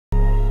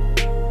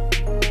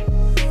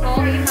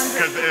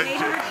Because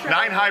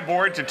 9 high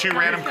boards and 2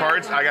 random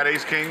cards, I got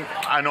ace king,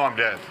 I know I'm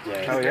dead.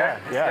 Oh, yeah,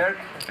 yeah.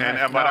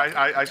 And, but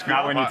I scoop.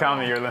 Not when you tell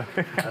me you're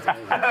limping.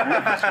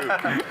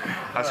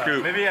 I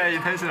scoop. Maybe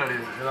intentionally, you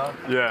know?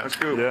 Yeah. I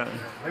scoop. Yeah.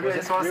 Maybe I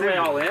just want to see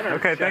all in.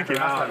 Okay, thank you.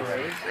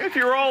 If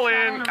you're all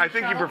in, I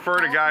think you prefer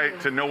a guy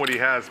to know what he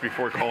has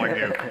before calling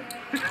you.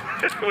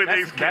 With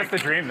ace king. That's the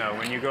dream, though.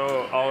 When you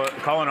go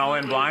calling all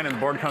in blind and the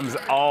board comes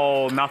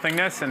all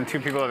nothingness and 2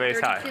 people have ace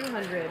high.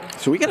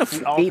 So we got a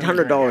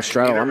 $800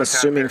 straddle, I'm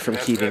assuming, from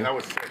Keating. That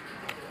was sick.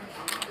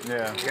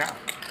 Yeah. Yeah.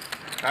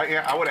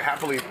 I would have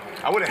happily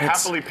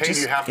paid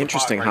you half the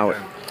interesting pot how right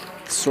it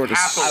then. sort of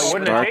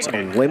wouldn't starts have a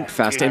taken limp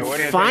fest. And It would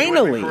be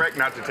finally, correct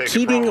not to take it,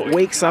 Keating probably.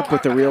 wakes up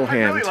with the real I'd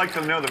hand. really like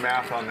to know the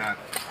math on that.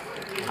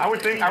 I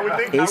would think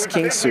Ace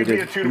king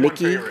suited.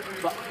 Mickey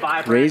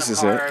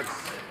raises it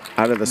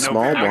out of the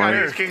small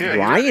blind.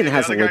 Ryan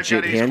has a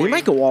legit hand. He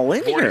might go all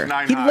in here.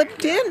 He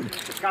limped in.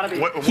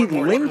 He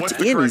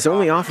limped in. He's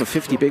only off of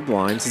 50 big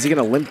blinds. Is he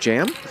going to limp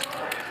jam?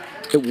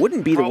 It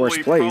wouldn't be the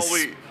worst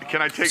place.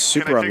 Can I take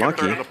Super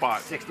unlucky.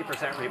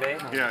 60% rebate?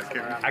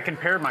 Yeah. I can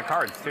pair my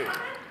cards, too.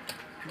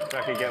 So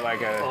I could get like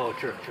a... Oh,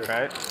 true.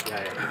 Right?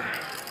 Yeah.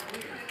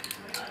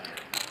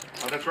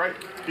 Oh, that's right.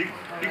 He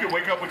could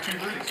wake up with 2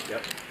 threes.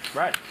 Yep.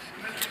 Right.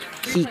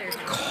 He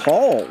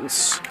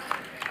calls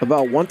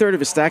about 1/3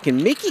 of his stack,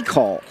 and Mickey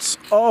calls.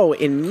 Oh,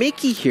 and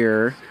Mickey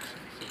here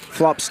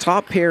flops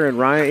top pair, and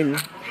Ryan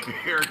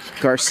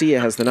Garcia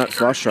has the nut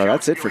flush draw.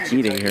 That's it for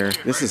Keating here.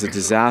 This is a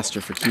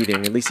disaster for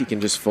Keating. At least he can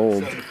just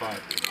fold.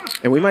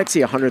 And we might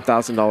see a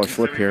 $100,000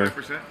 flip here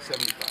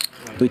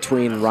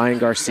between Ryan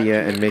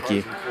Garcia and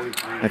Mickey.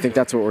 I think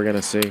that's what we're going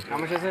to see. How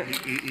much is it?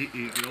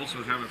 He could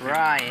also have a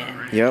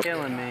Ryan. Yep.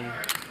 Killing me.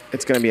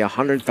 It's going to be a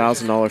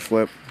 $100,000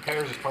 flip.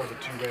 Pairs is part of the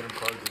 2 random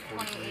cards at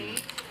 43.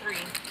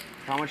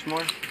 How much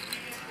more?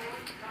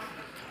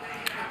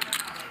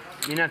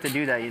 You don't have to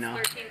do that, you know.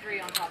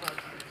 13.3 on top of.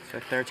 So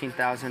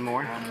 13,000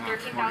 more. I'm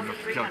not smart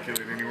enough to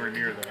calculate anywhere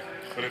near that.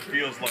 But it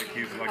feels like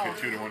he's like a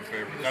 2-to-1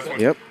 favorite. That's what,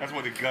 Yep. That's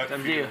what the gut Up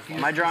to feels. you.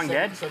 Am I drawing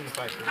dead? 75%.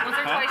 Once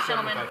or twice,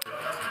 gentlemen.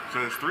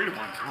 So it's 3-to-1.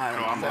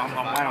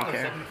 I don't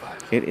care.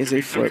 It is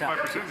a flip.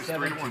 75% is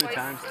 3-to-1. Two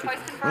times.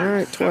 All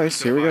right,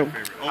 twice. Here we go.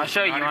 I'll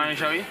show you. You want me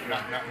to show you?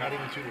 Not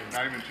even 2 random.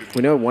 Not even 2.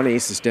 We know one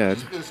ace is dead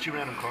There's 2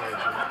 random cards.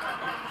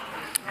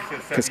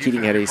 because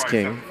Keating had ace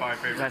king.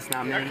 That's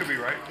not me. That could be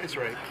right. It's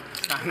right.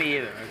 It's not me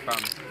either, I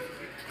promise.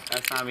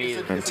 That's not me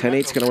either. And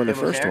 10-8's going to win the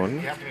first You one.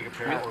 have to make a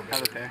pair or Have a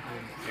better. pair.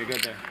 You're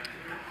good there.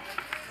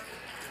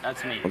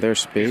 That's me. Well,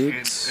 there's And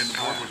spades. the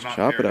board was not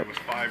Chop paired. it up. It was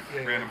 5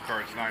 random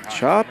cards, 9 high.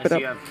 Chop it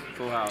Unless you up. have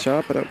full house.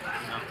 Chop it up.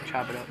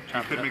 Chop it up. You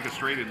Chop could it up. make a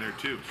straight in there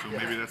too, so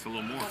maybe that's a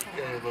little more.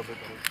 Yeah, a little bit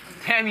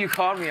better. Damn, you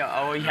called me.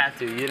 Oh, you had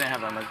to. You didn't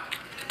have that much.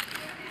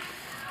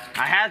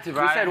 I had to,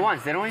 bro. We said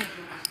once, didn't we?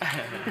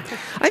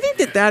 I think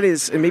that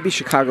is, and maybe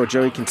Chicago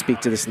Joey can speak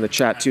to this in the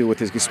chat too with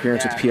his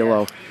experience with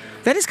PLO.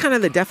 That is kind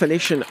of the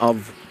definition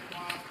of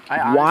I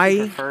honestly why.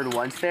 preferred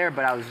once there,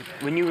 but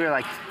when you were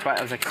like,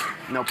 I was like,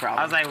 no problem.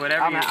 I was like,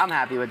 whatever. I'm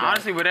happy with that.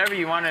 Honestly, whatever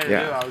you wanted to do,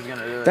 I was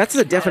gonna do it. That's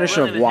the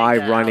definition of why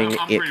running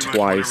it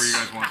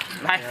twice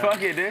Like,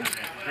 fuck it, dude.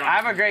 I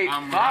have a great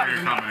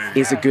thought.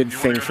 is a good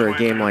thing for a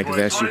game like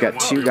this. You've got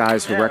 2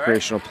 guys who are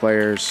recreational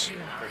players.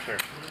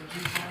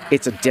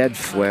 It's a dead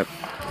flip.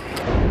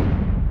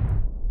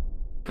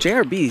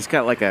 JRB's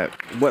got like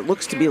what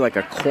looks to be like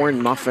a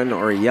corn muffin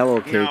or a yellow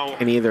cake,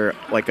 and either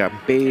like a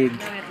big,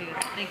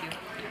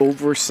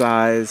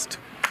 oversized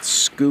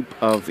scoop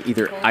of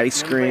either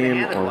ice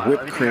cream or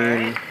whipped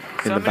cream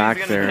in the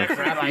back there.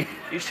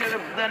 You should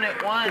have done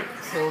it once.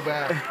 So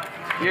bad.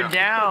 You're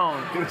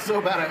down. It was so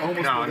bad I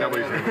almost No, did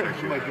nobody's that.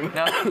 doing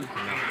that shit.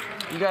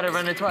 No. You gotta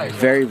run it twice.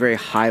 Very, very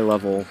high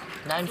level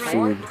 9-4.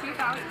 food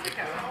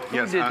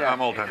Yes, I'm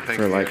all done. Thank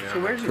for you. like.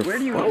 Where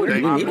do you Oh, you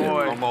need it.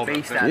 I'm all done.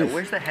 base Thank that? you.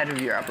 Where's the head of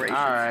your operation?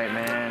 All right,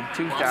 man.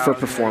 2,000. For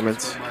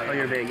performance. Oh,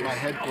 you're Vegas. My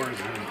headquarters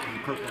is in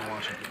Kirkland,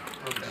 Washington.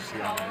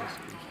 Seattle,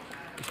 basically.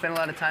 You spend a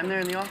lot of time there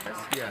in the office?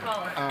 Yeah.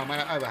 I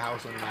have a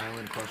house on an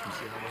island across from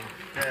Seattle.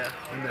 Yeah.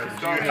 And there's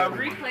Do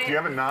you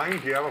have a 9?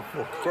 Do you have a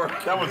 4?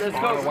 That was Let's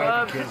fun. go, my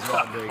wife and Club. kids are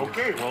all in Vegas.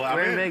 Okay, well, I'm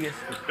We're in in. Vegas.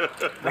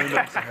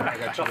 I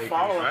got you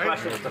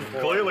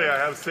Right? Clearly, I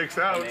have 6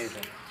 outs.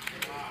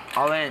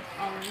 All in.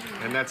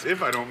 And that's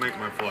if I don't make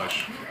my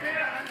flush.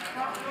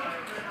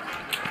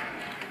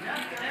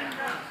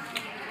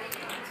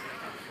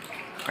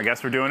 I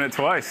guess we're doing it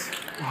twice.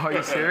 Are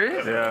you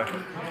serious? Yeah.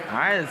 All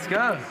right, let's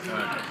go.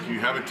 Do you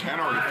have a 10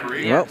 or a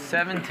 3? Well,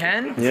 7,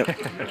 10. yep.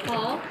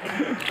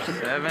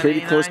 7,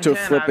 Pretty 8, close 9, to a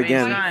 10. flip I've ace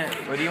again. 9.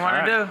 What do you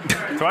want to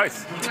do?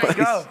 Twice. Let's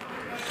go.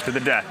 To the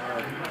death.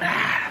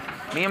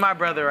 Me and my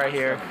brother right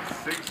here.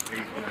 6, 8,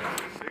 9.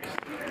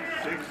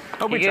 6.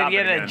 Hope You we chop can it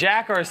get a again.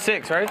 jack or a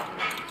 6, right?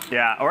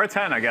 Yeah, or a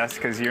 10, I guess,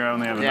 because you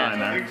only have a Yeah. 9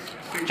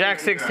 there. Jack,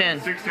 6,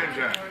 10. 6, 10,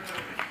 jack.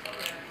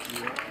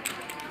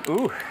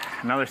 Ooh,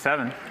 another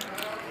 7.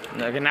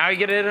 Okay, now you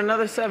get it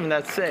another 7.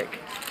 That's sick.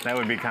 That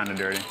would be kind of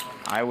dirty.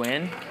 I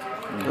win.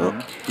 Well,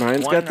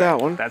 Ryan's One, got that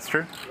one. That's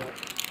true.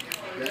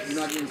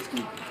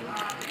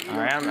 All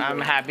right, I'm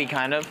happy,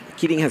 kind of.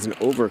 Keating has an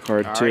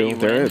overcard All too. right, you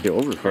They're win. at the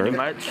Pretty overcard.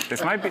 much.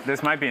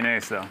 This might be an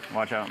ace though.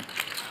 Watch out.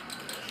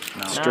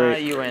 No.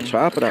 Straight. You win.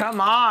 Chop it up.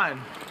 Come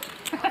on.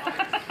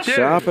 Dude,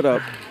 Chop it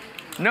up.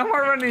 no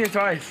more running you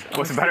twice.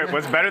 What's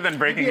better than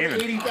breaking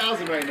even?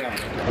 80,000 right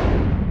now.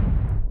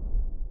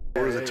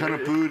 There's a ton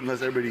of food,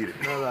 let's everybody eat it.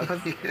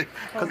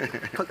 No,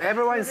 because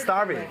everyone is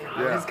starving.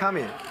 Yeah. He's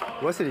coming.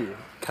 Wesley,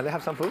 can they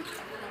have some food?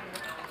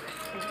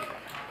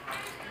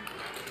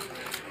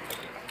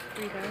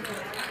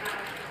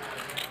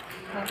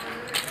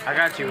 I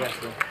got you,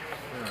 Wesley.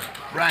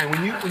 Ryan,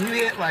 when you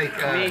hit like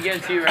Me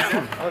against you right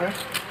now. okay.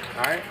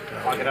 All right.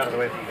 I'll get out of the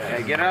way for you guys.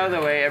 Yeah, get out of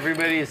the way.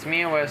 Everybody, it's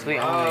me and Wesley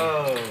only.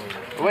 Oh,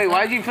 Wait,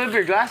 why'd you flip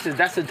your glasses?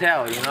 That's a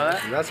tail. You know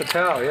that? that's a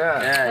tell,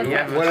 yeah. Yeah, you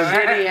have What a is it?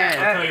 shitty hand.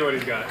 Tell you what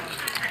he's got.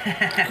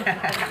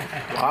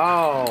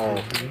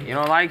 Wow. You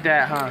don't like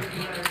that, huh?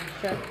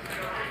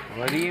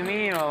 What do you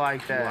mean you don't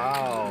like that?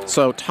 Wow.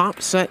 So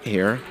top set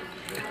here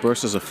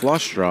versus a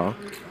flush draw.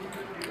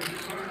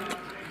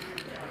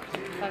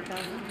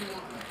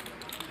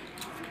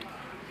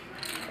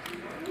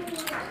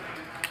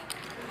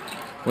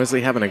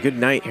 Wesley having a good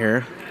night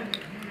here.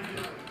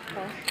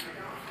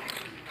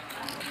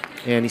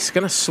 And he's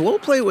going to slow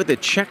play with a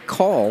check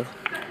call.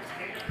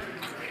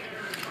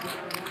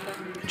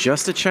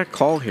 Just a check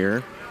call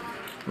here.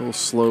 A little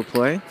slow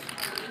play.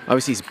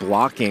 Obviously, he's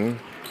blocking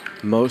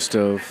most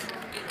of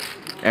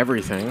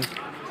everything.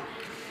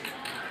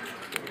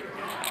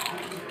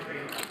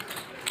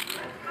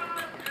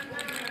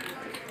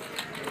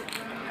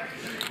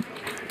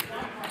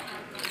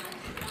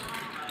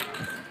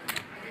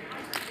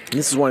 And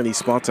this is one of these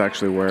spots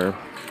actually where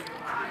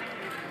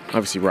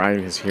obviously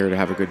Ryan is here to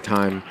have a good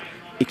time.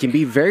 It can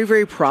be very,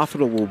 very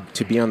profitable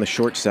to be on the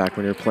short stack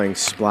when you're playing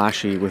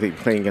splashy,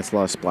 playing against a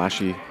lot of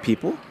splashy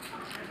people,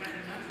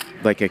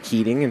 like a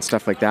Keating and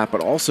stuff like that.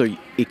 But also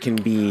it can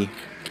be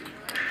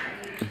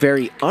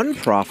very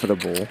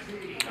unprofitable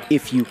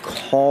if you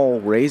call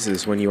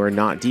raises when you are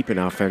not deep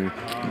enough. And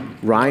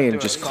Ryan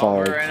just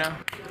called. Right now?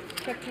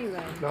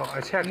 No,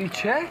 I checked. You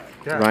checked?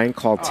 Yeah. Ryan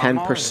called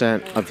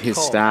 10% of his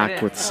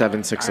stack with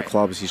 7-6 of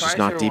clubs. He's just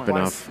not deep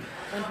enough.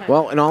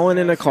 Well, an all-in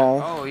and a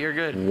call. Oh, you're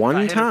good. One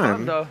I hit a club,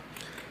 time. though.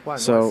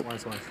 So-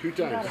 Once.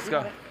 Let's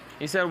go.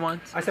 You said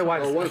once. I said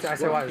once. I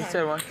said You once.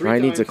 said once.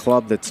 Ryan needs a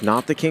club that's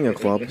not the king of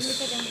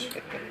clubs.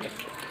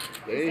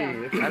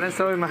 And then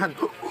so in my hand.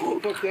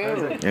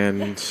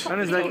 And And it's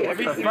like, what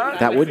the fuck?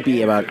 that would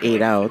be about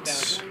 8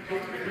 outs.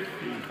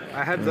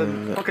 I had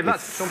the pocket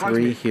nuts. Don't punch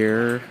 3 me.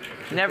 here.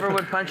 Never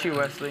would punch you,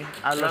 Wesley.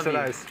 I You're love so you.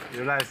 nice.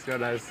 You're nice. You're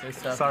nice.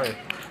 stuff. Sorry.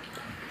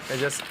 I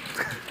just.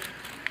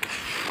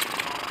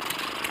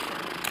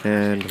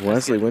 And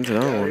Wesley wins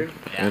another one.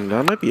 And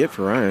that might be it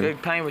for Ryan.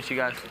 Good playing with you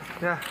guys.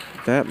 Yeah.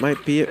 That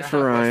might be it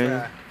for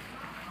Ryan.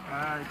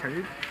 Can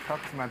you talk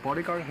to my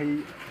bodyguard? I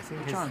think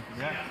he's. John.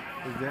 Yeah.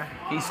 He's there.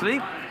 You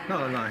sleep?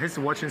 No. He's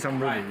watching some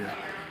movie.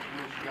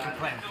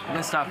 Yeah.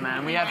 Good stuff,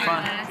 man. We had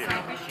fun.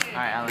 All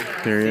right, Alan.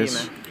 There he See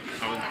is. you,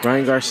 man.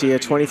 Ryan Garcia,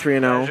 23-0.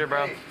 Pleasure,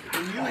 bro.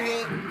 When you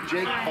hit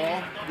Jake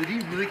Paul, did he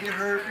really get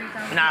hurt?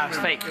 Nah, it's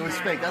fake. It was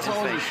fake. That's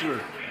all I was sure.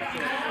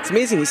 It's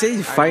amazing. He says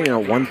he's fighting at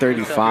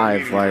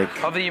 135. Like,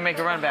 Hopefully you make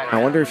a run back.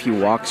 I wonder if he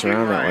walks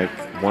around at like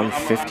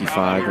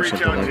 155 or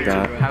something like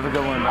that. Have a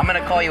good one. I'm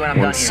gonna call you when I'm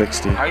done here.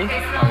 160. Are you?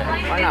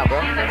 Why not, bro?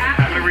 I'm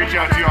gonna reach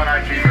out to you on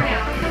IG, bro.